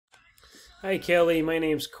Hi, Kelly. My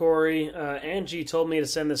name's Corey. Angie told me to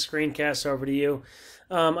send this screencast over to you.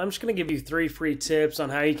 I'm just going to give you 3 free tips on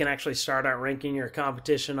how you can actually start outranking your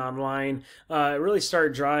competition online. Really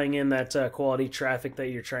start drawing in that quality traffic that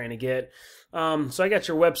you're trying to get. So I got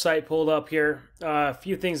your website pulled up here. A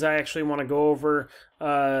few things I actually want to go over.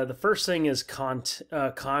 The first thing is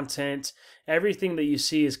content. Everything that you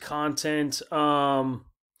see is content.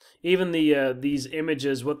 Even these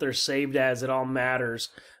images, what they're saved as, it all matters.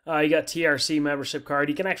 You got TRC membership card.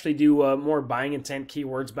 You can actually do more buying intent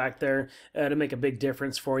keywords back there to make a big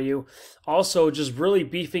difference for you. Also, just really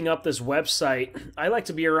beefing up this website. I like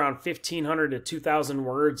to be around 1,500 to 2,000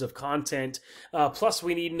 words of content. Plus,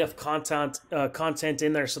 we need enough content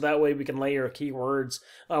in there so that way we can layer keywords,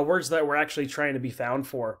 words that we're actually trying to be found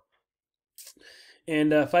for.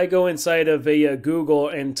 And if I go inside of a Google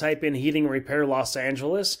and type in heating repair Los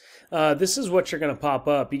Angeles, this is what you're going to pop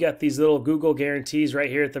up. You got these little Google guarantees right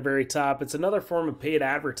here at the very top. It's another form of paid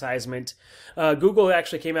advertisement. Google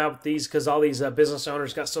actually came out with these because all these business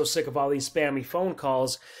owners got so sick of all these spammy phone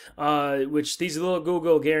calls, which these little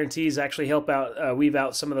Google guarantees actually help out weave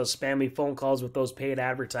out some of those spammy phone calls with those paid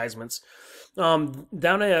advertisements.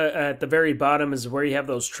 Down at the very bottom is where you have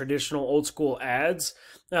those traditional old school ads.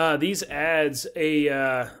 These ads,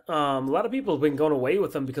 a lot of people have been going away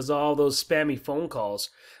with them because of all those spammy phone calls.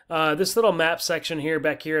 This little map section here,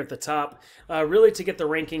 back here at the top, really to get the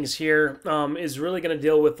rankings here, is really going to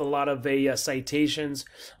deal with a lot of citations.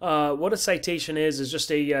 What a citation is just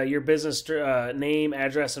your business name,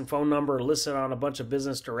 address, and phone number listed on a bunch of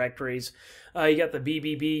business directories. You got the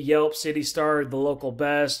BBB, Yelp, City Star, the local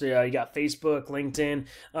best. You got Facebook, LinkedIn.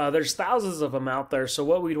 There's thousands of them out there. So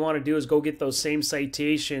what we'd want to do is go get those same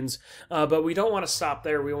citations, but we don't want to stop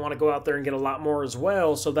there. We want to go out there and get a lot more as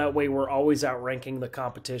well, so that way we're always outranking the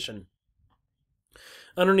competition.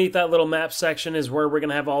 Underneath that little map section is where we're going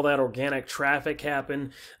to have all that organic traffic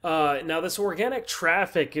happen. Now, this organic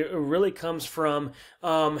traffic, it really comes from,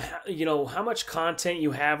 how much content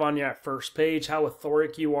you have on your first page, how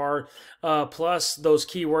authoric you are, plus those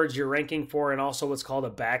keywords you're ranking for, and also what's called a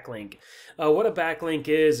backlink. What a backlink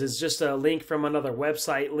is just a link from another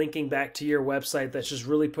website linking back to your website that's just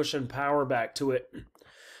really pushing power back to it.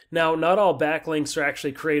 Now, not all backlinks are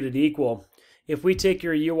actually created equal. If we take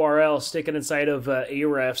your URL, stick it inside of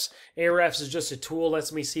Ahrefs. Ahrefs is just a tool,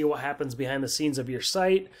 lets me see what happens behind the scenes of your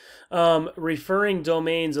site. Referring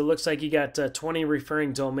domains, it looks like you got 20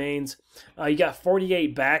 referring domains. You got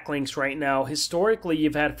 48 backlinks right now. Historically,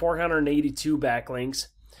 you've had 482 backlinks.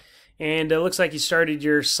 And it looks like you started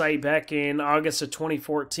your site back in August of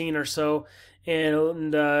 2014 or so.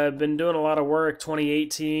 And been doing a lot of work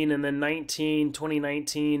 2018 and then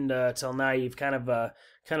 2019 till now. You've kind of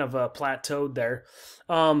plateaued there.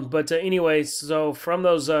 But anyway, so from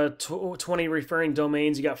those 20 referring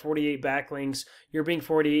domains, you got 48 backlinks. You're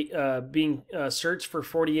being searched for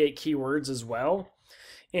 48 keywords as well.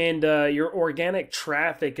 And your organic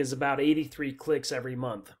traffic is about 83 clicks every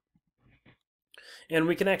month. And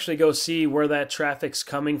we can actually go see where that traffic's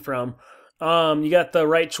coming from. You got the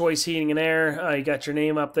Right Choice Heating and Air. You got your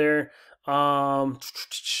name up there. We're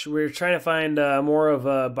trying to find more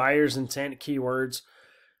of buyer's intent keywords.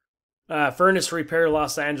 Furnace Repair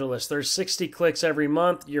Los Angeles. There's 60 clicks every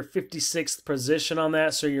month. You're 56th position on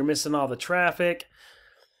that, so you're missing all the traffic.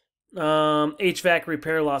 HVAC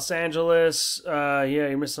Repair Los Angeles.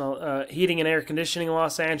 You're missing all, Heating and Air Conditioning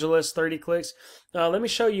Los Angeles, 30 clicks. Let me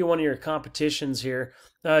show you one of your competitions here.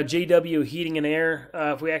 JW Heating and Air.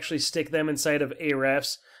 If we actually stick them inside of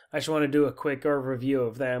Ahrefs, I just want to do a quick overview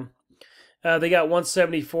of them. They got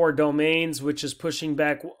 174 domains, which is pushing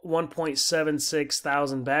back 1.76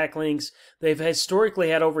 thousand backlinks. They've historically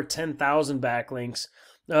had over 10,000 backlinks.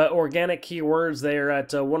 Organic keywords, they are at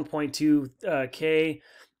 1.2K.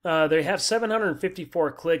 They have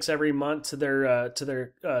 754 clicks every month to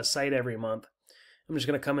their site every month. I'm just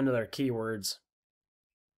going to come into their keywords.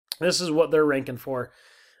 This is what they're ranking for.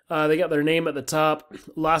 They got their name at the top.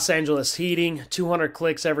 Los Angeles Heating, 200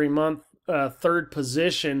 clicks every month. Third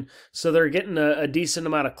position, so they're getting a decent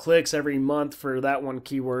amount of clicks every month for that one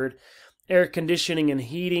keyword. Air Conditioning and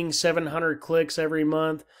Heating, 700 clicks every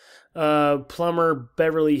month. Plumber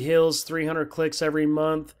Beverly Hills, 300 clicks every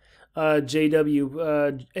month.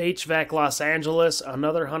 JW HVAC Los Angeles,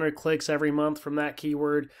 another 100 clicks every month from that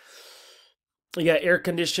keyword. You got Air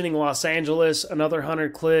Conditioning Los Angeles, another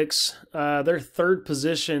 100 clicks. They're third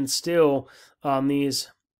position still on these.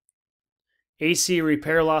 AC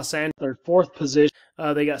Repair Los Angeles, they're fourth position.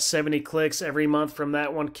 They got 70 clicks every month from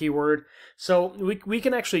that one keyword. So we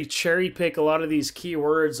can actually cherry pick a lot of these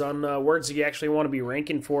keywords on words that you actually want to be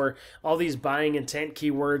ranking for, all these buying intent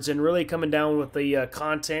keywords, and really coming down with the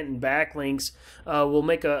content and backlinks will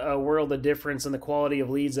make a world of difference in the quality of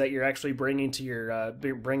leads that you're actually bringing to your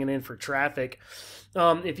bringing in for traffic.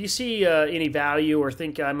 If you see any value or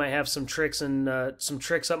think I might have some tricks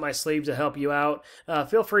up my sleeve to help you out,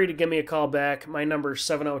 feel free to give me a call back. My number is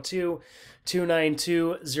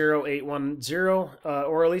 702-292-0810,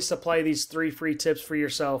 or at least apply these 3 free tips for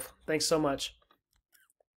yourself. Thanks so much.